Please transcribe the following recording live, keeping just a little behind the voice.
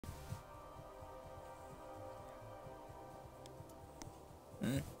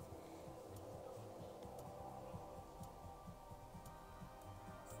Mm.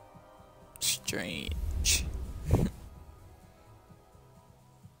 Strange.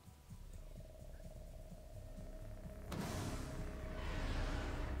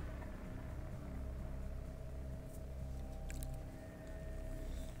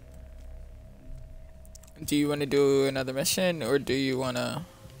 Do you want to do another mission, or do you want to...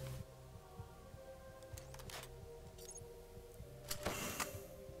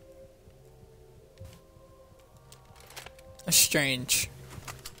 Strange.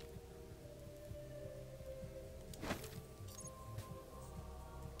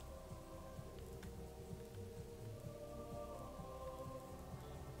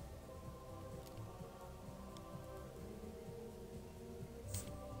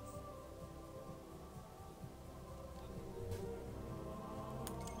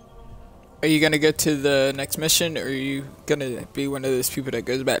 Are you gonna get to the next mission, or are you gonna be one of those people that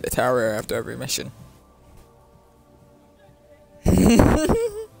goes back to tower after every mission?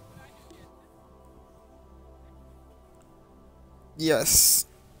 Yes.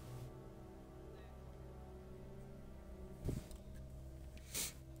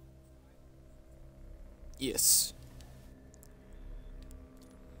 Yes.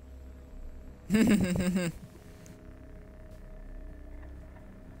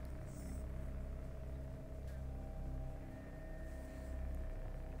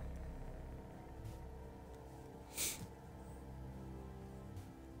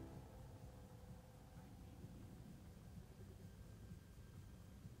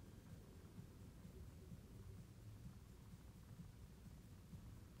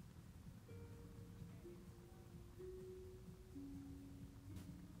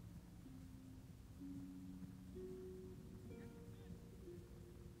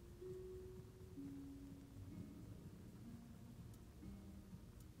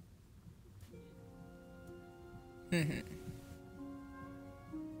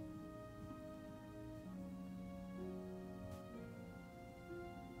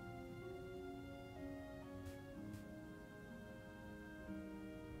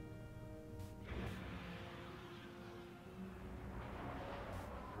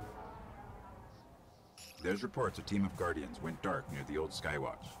 There's reports a team of Guardians went dark near the old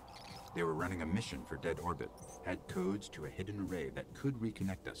Skywatch. They were running a mission for Dead Orbit, had codes to a hidden array that could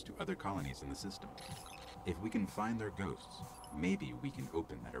reconnect us to other colonies in the system. If we can find their ghosts, maybe we can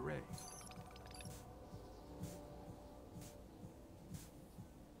open that array.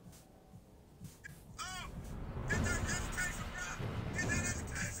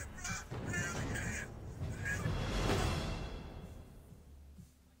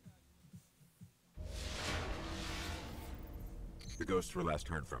 The ghosts were last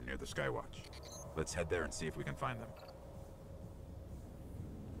heard from near the Skywatch. Let's head there and see if we can find them.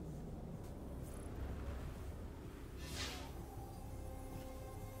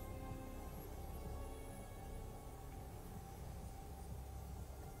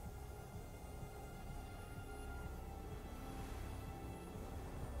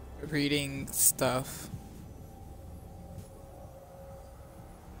 Reading stuff.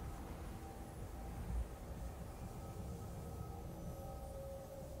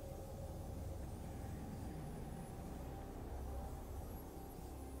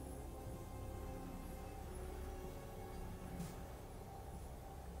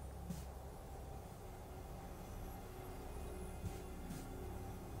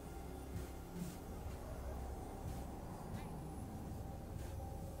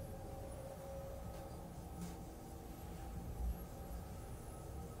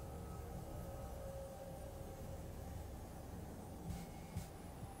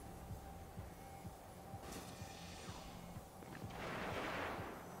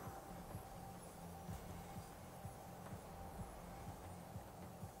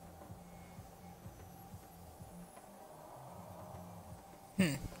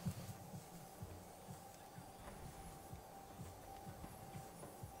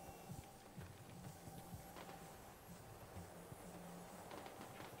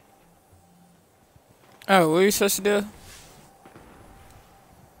 Oh, what are you supposed to do?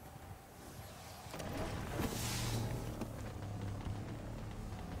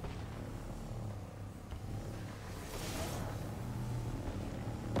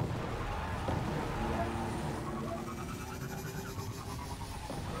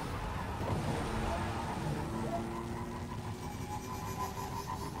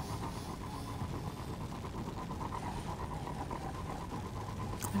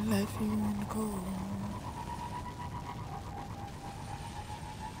 I left you in the cold.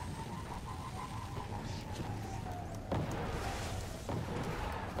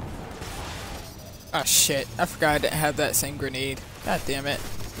 Oh shit, I forgot I didn't have that same grenade. God damn it.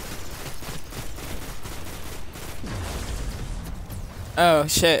 Oh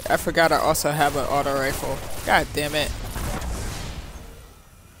shit, I forgot I also have an auto rifle. God damn it.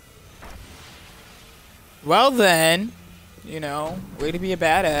 Well then, you know, way to be a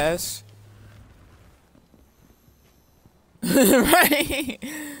badass. Right?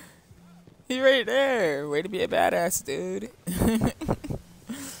 He right there. Way to be a badass, dude.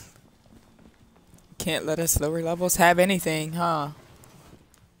 Can't let us lower levels have anything, huh?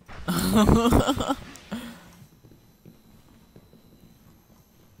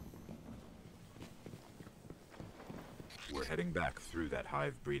 We're heading back through that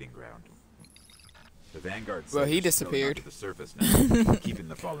hive breeding ground. The Vanguard Well, he is snowing disappeared. onto the surface now, keeping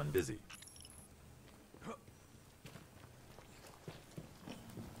the Fallen busy.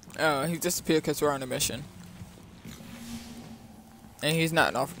 Oh, he disappeared because we're on a mission. And he's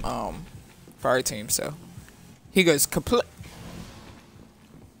not off fire team, so he goes complete.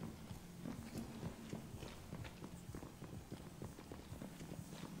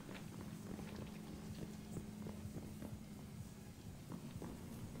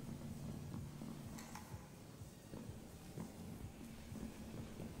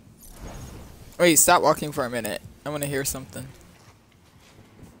 Wait, stop walking for a minute. I want to hear something.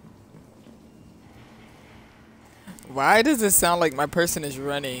 Why does it sound like my person is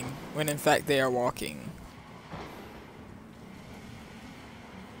running when in fact they are walking?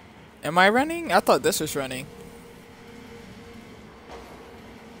 Am I running? I thought this was running.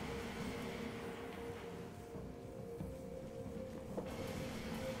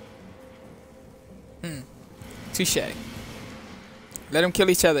 Touche. Let them kill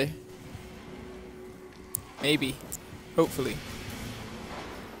each other. Maybe. Hopefully.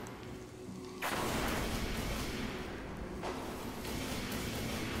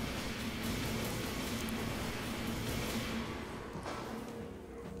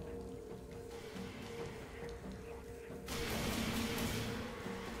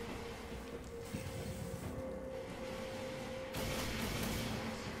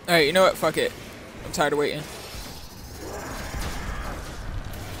 Alright, you know what? Fuck it. I'm tired of waiting.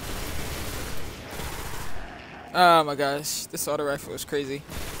 Oh my gosh, this auto rifle is crazy.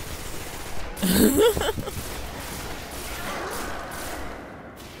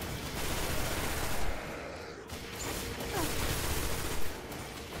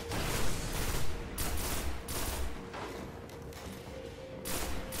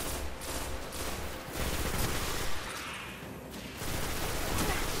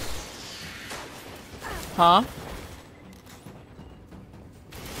 Huh?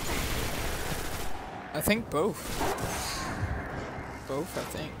 I think both. Both, I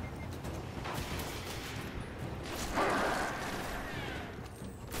think.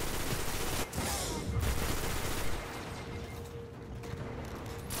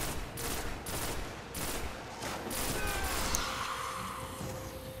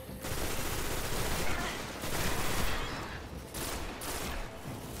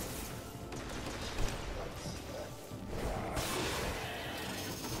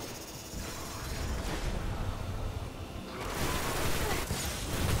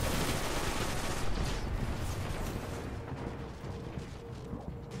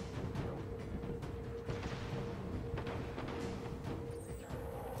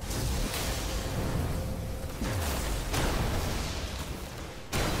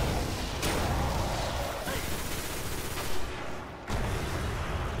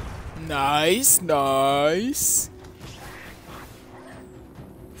 Nice, nice.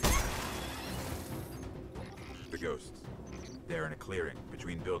 The ghosts. They're in a clearing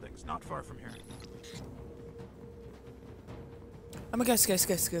between buildings, not far from here. I'm a guess.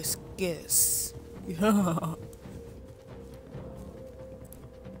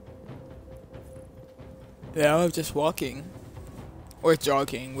 Yeah, I'm just walking. Or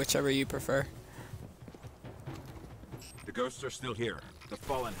jogging, whichever you prefer. The ghosts are still here. The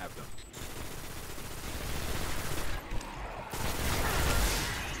Fallen have them.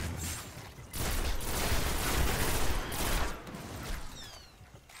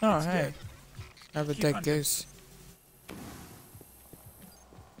 Oh, It's hey. dead. I have a Keep dead hunting. goose.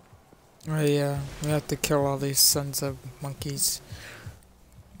 Oh yeah, we have to kill all these sons of monkeys.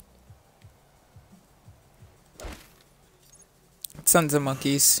 Sons of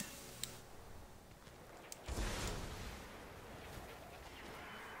monkeys.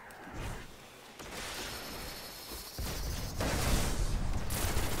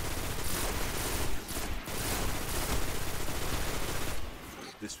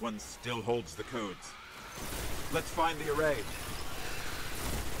 This one still holds the codes. Let's find the array.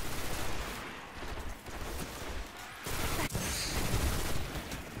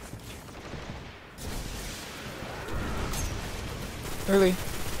 Really?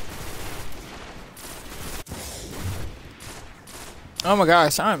 Oh my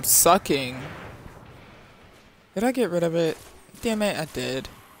gosh, I'm sucking. Did I get rid of it? Damn it, I did.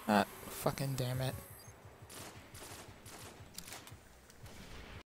 Ah, fucking damn it.